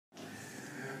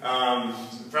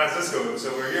Francisco,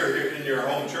 so we're here in your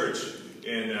home church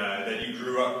that you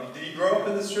grew up. Did you grow up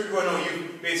in this church? Well, no,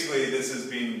 this has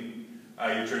been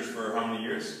your church for how many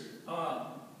years?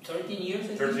 13 years.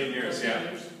 13 years, yeah.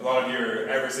 Years. A lot of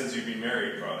ever since you've been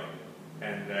married, probably.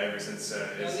 And ever since...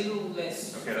 a little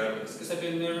less. Okay, because I've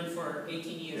been married for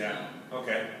 18 years now.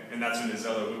 Okay. And that's when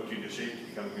Isella whipped you to shape to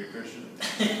become a good Christian?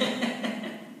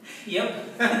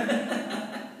 Yep.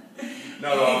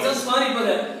 No, it was funny, but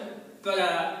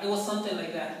it was something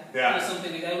like that. Yeah. It was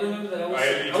something like that. I remember that I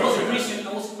was a Christian.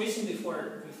 I was a Christian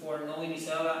before knowing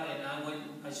Isella, and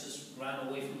I just ran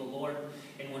away from the Lord.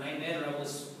 And when I met her, I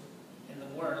was in the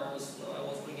Word. I was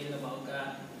forgetting about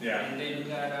God. Yeah. And then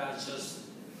God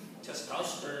just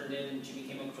touched her, and then she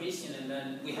became a Christian, and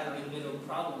then we had a little bit of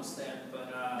problems there.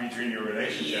 But between your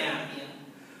relationship. Yeah.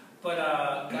 But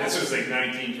and this was like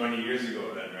 19, 20 years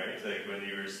ago then, right? Like when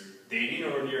you were dating,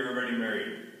 or when you were already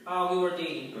married? We were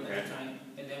dating at the time,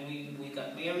 and then we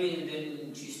got married, and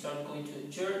then she started going to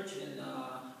church, and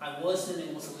I wasn't.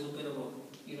 It was a little bit of a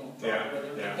trouble with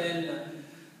her. But then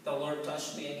the Lord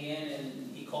touched me again,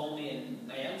 and He called me,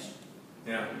 and I answered.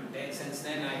 Yeah. And then since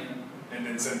then I am. And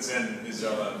then since then,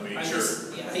 Isella made sure.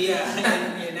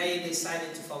 And I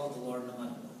decided to follow the Lord no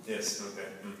matter what. Yes. Okay.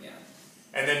 Yeah.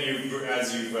 And then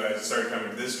as you've started coming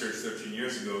to this church 13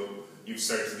 years ago, you've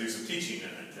started to do some teaching in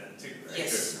it then too, right?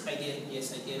 Yes, I did.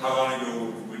 Yes, I did. How long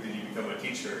ago did you become a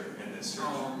teacher in this church?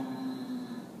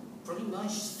 Pretty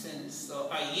much since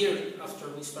a year after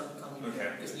we started coming.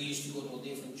 Okay. Because we used to go to a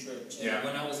different church. And yeah.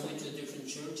 when I was going to a different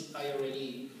church, I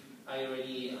already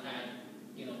had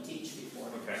teach before.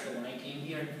 Okay. So when I came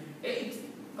here,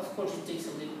 of course it takes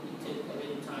a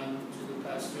little time to the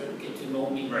pastor get to know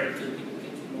me, right. to people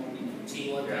get to know me,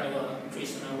 see what kind of a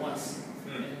Christian I was,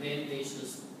 and then they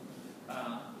just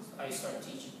I start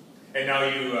teaching. And now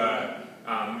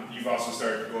you've also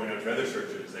started going out to other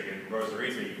churches, like in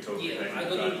Rosarito. You told me that. I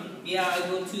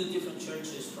go to different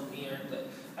churches from here.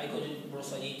 I go to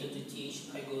Rosarito to teach.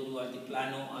 I go to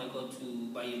Altiplano. I go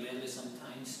to Valle Verde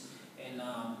sometimes, and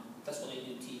that's what I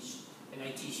do teach. And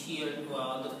I teach here.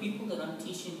 The people that I'm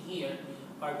teaching here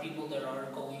are people that are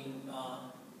going,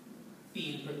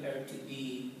 being prepared to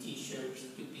be teachers,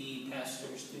 to be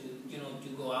pastors, to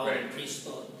go out and preach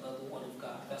the Word of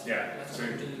God. That's what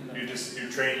I'm doing.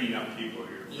 You're training up people.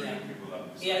 You're training people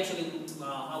up. Yeah, actually,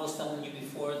 I was telling you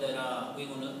before that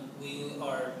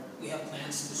we have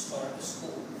plans to start a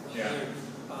school here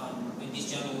in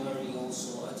this January.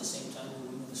 Also, at the same time,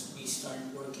 we want to be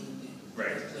starting working in the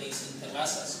place in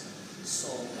Terrazas. So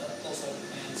those are the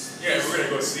plans. Yeah, we're going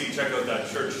to go check out that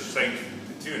church site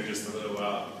too in just a little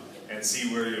while, and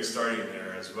see where you're starting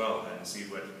there as well, and see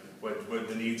what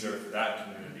the needs are for that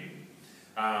community.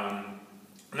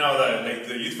 Now,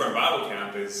 the Youth Farm Bible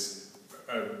Camp is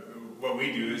what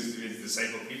we do is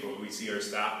disciple people. We see our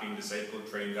staff being discipled,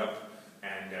 trained up,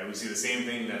 and we see the same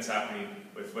thing that's happening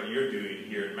with what you're doing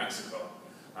here in Mexico.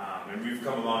 And we've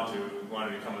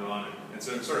wanted to come along and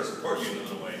sort of support you in a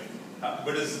little way.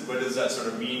 What does that sort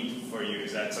of mean for you?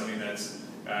 Is that something that's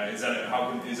is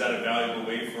that a valuable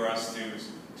way for us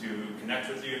to connect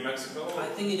with you in Mexico? I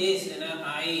think it is, and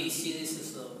I see this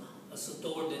as a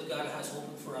door that God has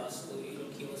opened for us. So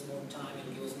He'll give us more time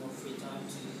and give us more free time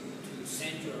to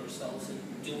center ourselves in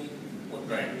doing what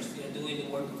matters, doing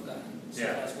the work of God. So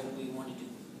that's what we want to do.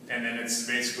 And then it's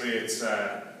basically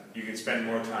you can spend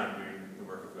more time doing the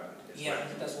work of God.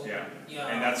 That's what. Yeah.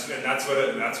 And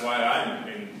that's why I'm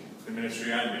in the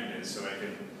ministry I'm in, is so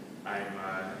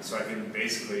I can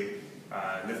basically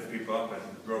lift people up and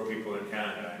grow people in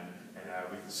Canada,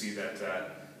 and we can see that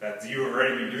you have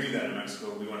already been doing that in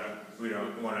Mexico. We want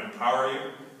to empower you,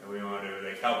 and we want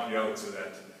to help you out so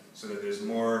that there's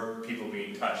more people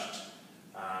being touched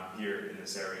here in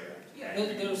this area. Yeah,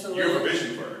 there's you have a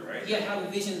vision for it, right? Yeah, I have a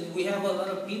vision. We have a lot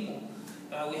of people.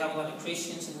 We have a lot of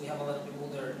Christians, and we have a lot of people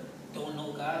that don't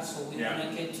know God. So we want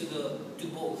to get to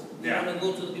both. We want to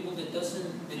go to the people that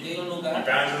they don't know God.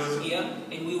 Evangelism. Yeah,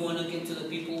 and we want to get to the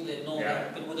people that know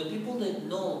God. But with the people that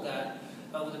know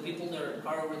God, with the people that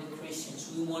are already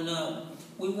Christians, we wanna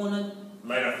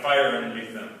light a fire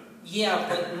underneath them. Yeah,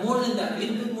 but more than that, a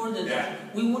little bit more than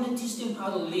that. We want to teach them how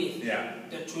to live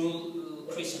the true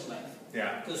Christian life.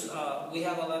 Yeah. Because we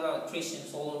have a lot of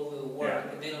Christians all over the world,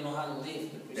 but they don't know how to live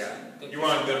the Christian. You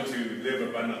want them to live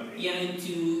abundantly. Yeah, and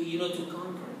to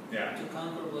conquer. Yeah. To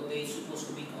conquer what they're supposed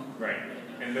to be conquered. Right.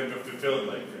 And live a fulfilled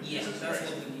life. Yes, that's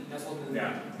what we need. That's what we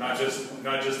want. Not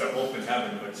just a hope in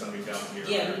heaven, but something down here.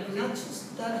 Yeah, not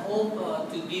just that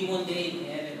hope to be one day in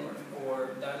heaven, or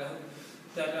that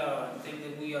think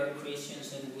that we are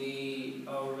Christians and we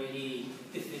already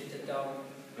defeated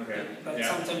Okay. But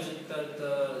sometimes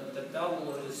the devil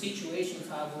or the situations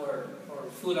have our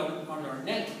foot on our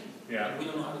neck. Yeah. We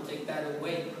don't know how to take that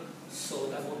away. So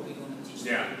that's what we're going to teach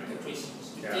the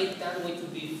Christians. To Yeah. take that away, to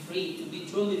be free, to be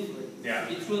truly free. Yeah.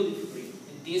 To be truly free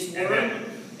in this world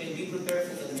and be prepared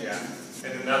for the next. Yeah.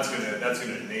 And then that's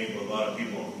gonna enable a lot of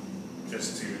people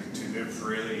just to live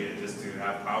freely and just to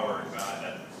have power in God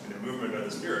and the movement of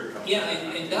the Spirit comes. Yeah,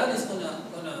 and that is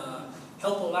gonna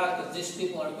help a lot, because these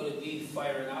people are going to be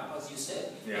fired up, as you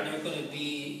said, and they're going to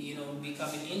be,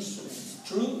 becoming instruments,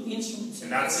 true instruments in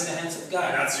the hands of God.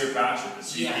 And that's your passion, to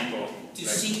see people. To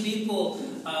see people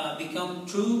become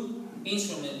true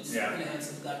instruments in the hands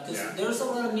of God. Because there's a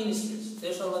lot of ministers,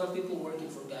 there's a lot of people working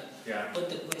for God. Yeah. But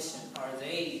the question, are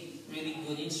they really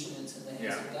good instruments in the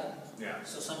hands of God? Yeah.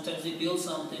 So sometimes they build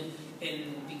something,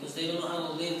 and because they don't know how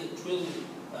to live the true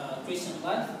Christian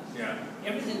life,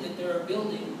 everything that they're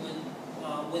building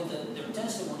with their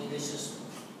testimony, they just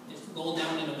go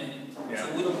down in a minute. Yeah.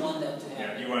 So we don't want that to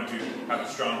happen. Yeah, you want to have a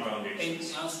strong foundation. And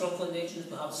have strong foundations,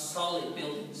 to have solid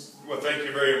buildings. Well, thank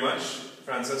you very much,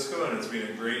 Francisco, and it's been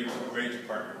a great to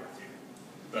partner with you.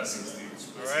 Blessings to you.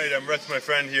 All right, I'm with my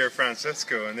friend here,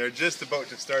 Francisco, and they're just about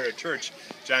to start a church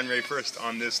January 1st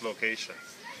on this location.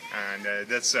 And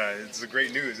it's a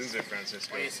great news, isn't it,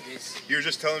 Francisco? Yes, it is. You were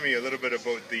just telling me a little bit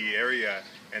about the area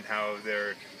and how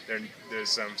there's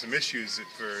some issues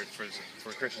for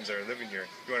Christians that are living here.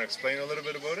 You want to explain a little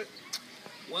bit about it?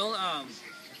 Well,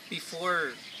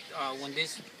 before when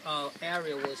this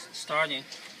area was starting,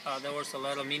 there was a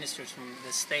lot of ministers from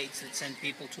the States that sent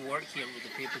people to work here with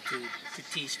the people to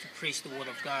teach, to preach the Word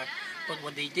of God. But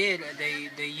what they did,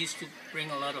 they used to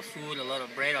bring a lot of food, a lot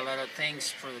of bread, a lot of things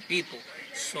for the people.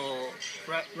 So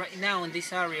right now in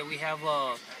this area we have,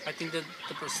 I think that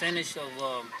the percentage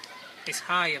of is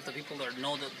high of the people that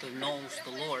knows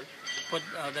the Lord. But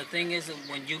the thing is that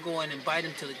when you go and invite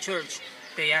them to the church,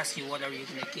 they ask you what are you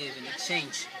going to give in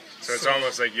exchange. So it's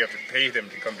almost like you have to pay them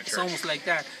to come to church. It's almost like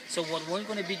that. So what we're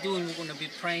going to be doing, we're going to be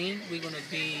praying. We're going to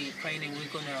be praying, and we're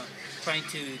going to try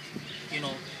to,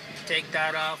 take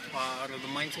that out of the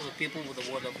minds of the people with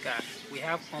the Word of God. We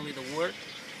have only the Word,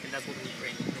 and that's what we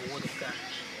pray, the Word of God.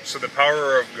 So the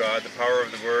power of God, the power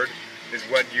of the Word, is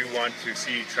what you want to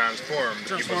see transform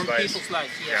people's lives.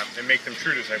 Yeah, and make them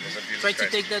true disciples of Jesus Christ. Try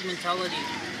to take that mentality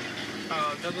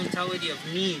of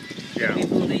need. Yeah.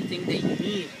 People, they think they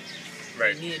need.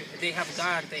 Right. They have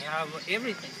God. They have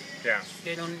everything. Yeah.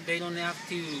 They don't have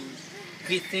to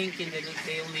be thinking that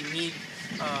they only need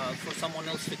for someone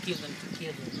else to give them.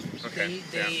 Okay.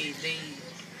 They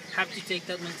have to take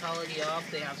that mentality off.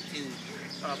 They have to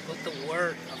put the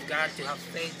Word of God, to have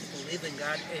faith, to believe in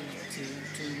God, and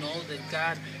to know that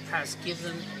God has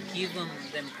given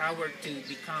them power to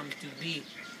become, to be,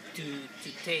 to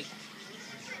take,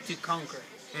 to conquer.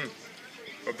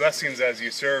 Well, blessings as you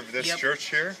serve this church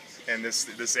here and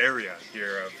this area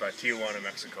here of Tijuana,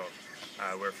 Mexico,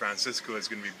 where Francisco is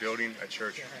going to be building a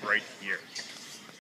church right here.